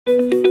Hello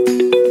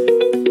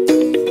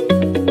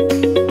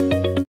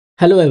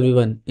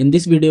everyone. In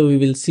this video we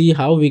will see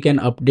how we can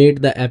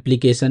update the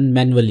application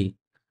manually.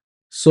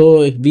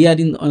 So we are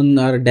in on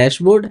our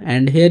dashboard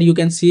and here you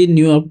can see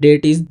new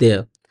update is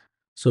there.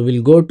 So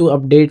we'll go to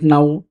update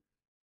now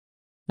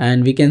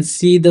and we can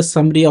see the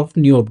summary of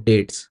new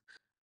updates.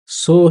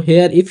 So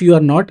here if you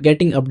are not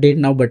getting update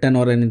now button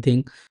or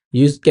anything,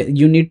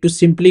 you need to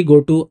simply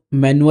go to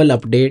manual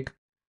update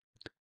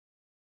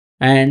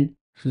and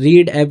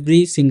read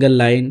every single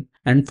line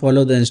and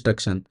follow the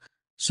instruction.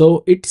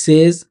 So it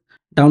says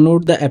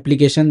download the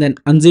application, then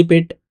unzip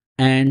it,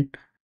 and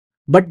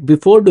but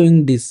before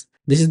doing this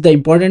is the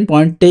important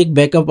point, take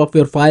backup of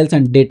your files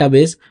and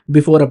database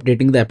before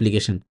updating the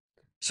application.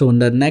 So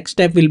the next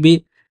step will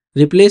be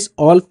replace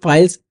all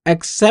files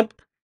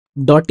except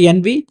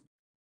 .env,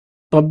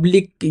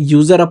 public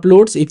user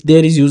uploads if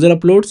there is user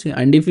uploads,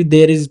 and if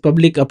there is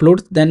public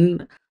uploads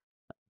then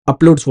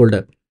uploads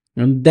folder,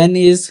 and then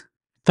is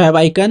fav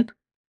icon.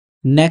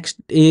 Next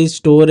is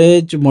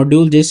storage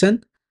module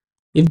JSON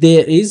if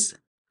there is.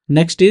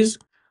 Next is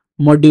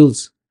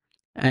modules.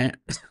 And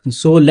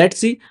so let's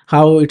see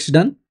how it's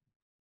done.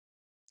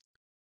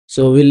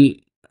 So we'll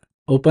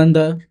open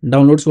the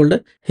downloads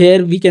folder.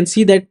 Here we can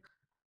see that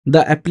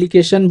the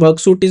application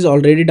Worksuite is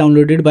already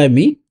downloaded by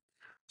me.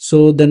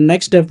 So the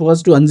next step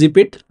was to unzip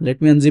it. Let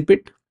me unzip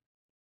it.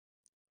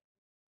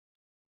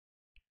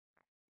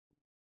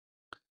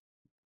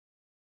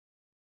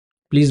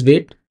 Please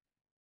wait.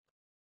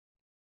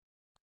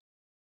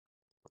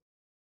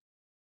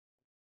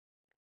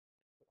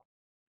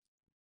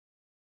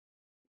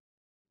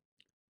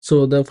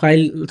 So the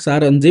files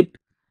are unzipped,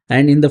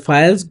 and in the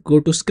files go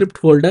to script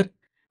folder,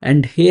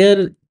 and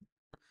here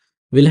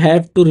we'll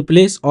have to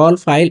replace all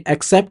file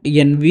except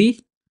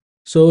env.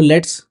 So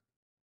let's,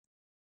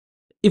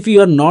 if you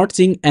are not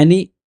seeing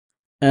any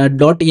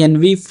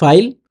 .env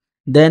file,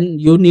 then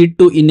you need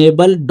to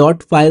enable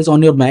dot files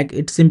on your Mac.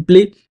 It's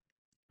simply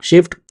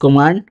shift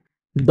command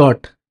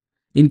dot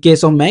in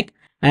case of Mac,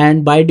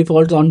 and by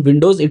default on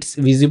Windows it's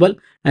visible.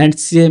 And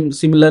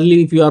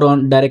similarly if you are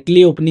on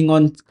directly opening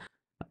on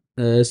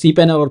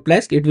cpan or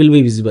Plesk, it will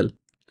be visible.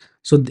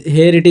 So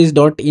here it is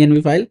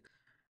 .env file.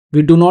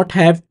 We do not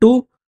have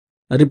to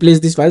replace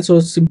this file,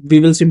 so we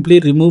will simply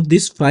remove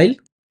this file.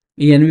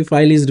 Env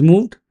file is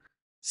removed.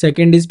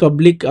 Second is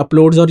public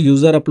uploads or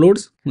user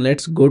uploads.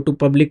 Let's go to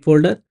public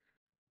folder.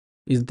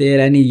 Is there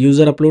any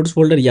user uploads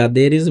folder? Yeah,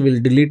 there is.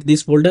 We'll delete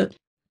this folder.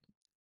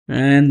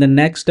 And the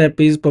next step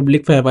is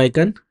public fav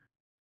icon.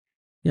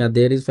 Yeah,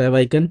 there is fav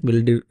icon.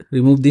 We'll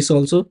remove this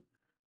also.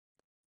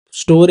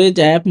 Storage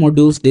app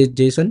modules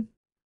JSON.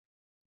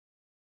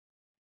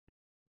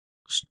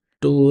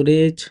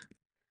 Storage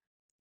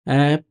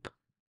app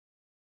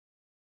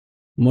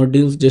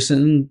modules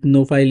JSON.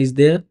 No file is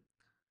there.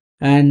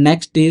 And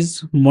next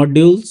is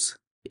modules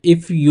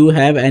if you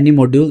have any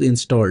module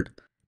installed.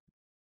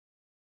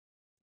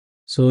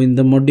 So in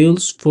the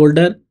modules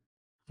folder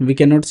we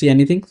cannot see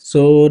anything,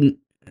 so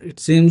it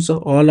seems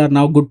all are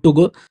now good to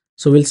go.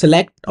 So we'll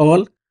select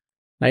all,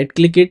 right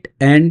click it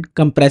and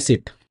compress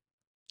it.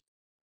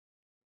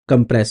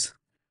 Compress.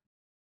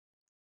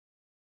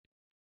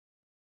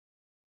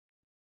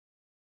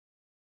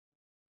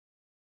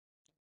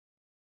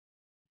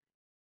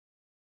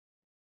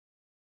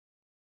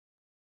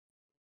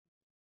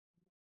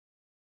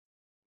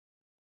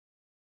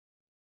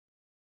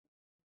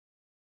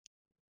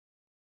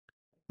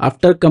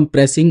 After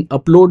compressing,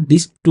 upload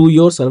this to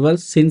your server.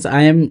 Since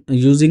I am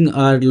using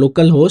our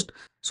local host,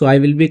 so I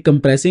will be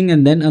compressing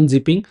and then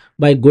unzipping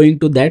by going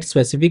to that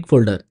specific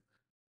folder.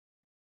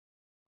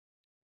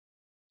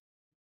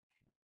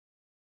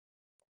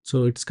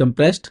 So it's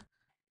compressed.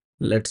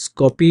 Let's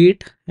copy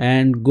it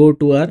and go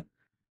to our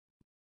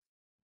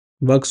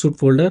Worksuite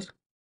folder.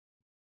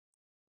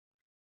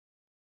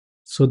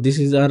 So this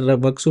is our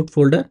Worksuite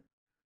folder.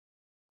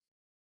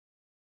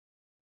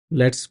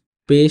 Let's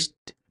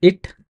paste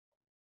it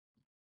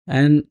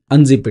and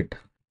unzip it.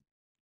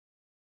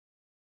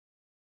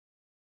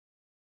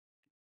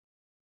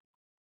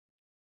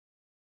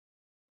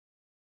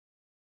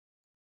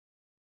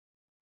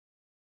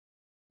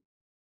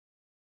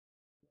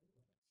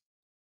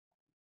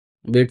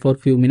 Wait for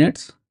few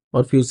minutes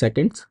or few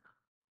seconds.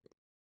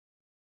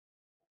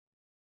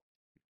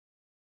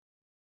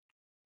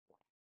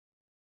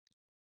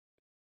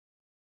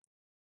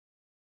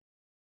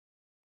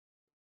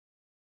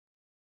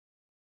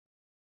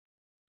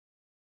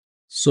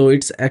 So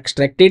it's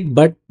extracted,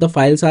 but the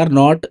files are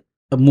not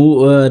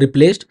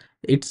replaced.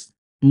 It's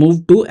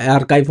moved to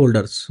archive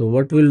folder. So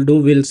what we'll do,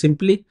 we'll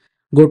simply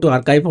go to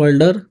archive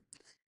folder,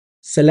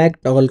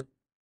 select all,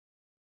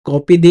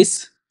 copy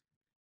this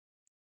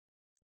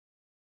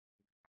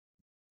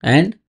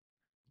and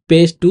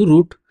paste to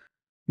root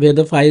where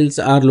the files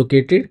are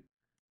located.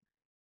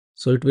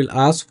 So it will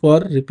ask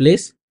for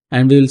replace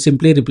and we will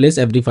simply replace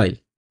every file.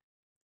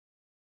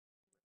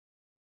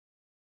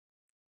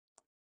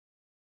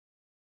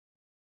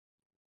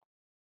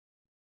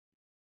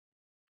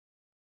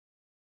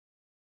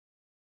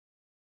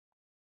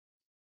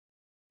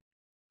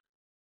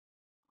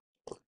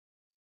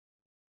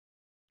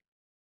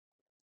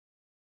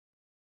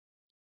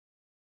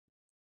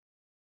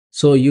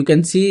 So you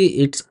can see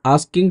it's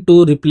asking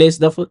to replace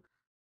the file.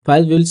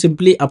 Will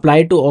simply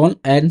apply to all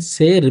and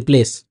say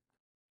replace.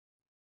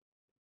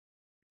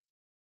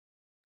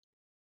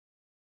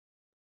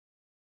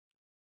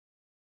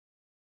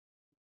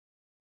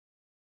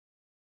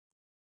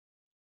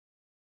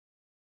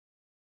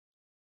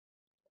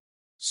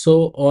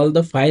 So all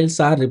the files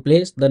are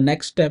replaced. The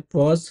next step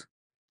was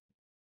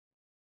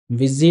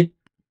visit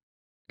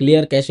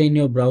clear cache in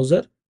your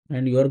browser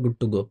and you are good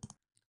to go.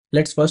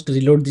 Let's first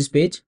reload this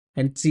page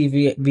and see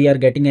if we are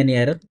getting any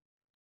error.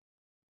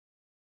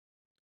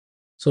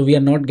 So we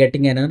are not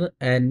getting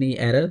any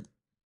error.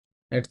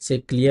 Let's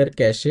say clear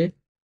cache.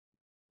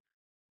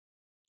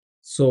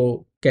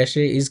 So cache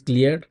is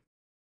cleared.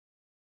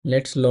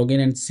 Let's log in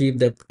and see if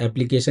the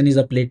application is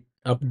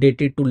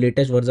updated to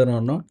latest version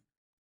or not.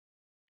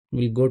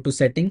 We'll go to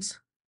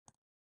settings,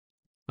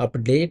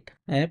 update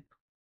app,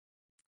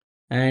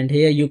 and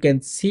here you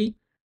can see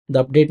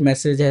the update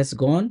message has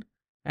gone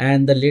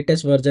and the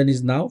latest version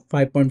is now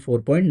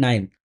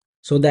 5.4.9.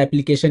 So the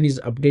application is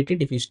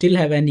updated. If you still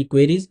have any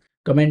queries,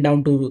 comment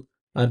down to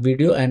our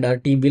video and our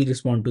team will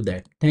respond to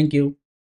that. Thank you.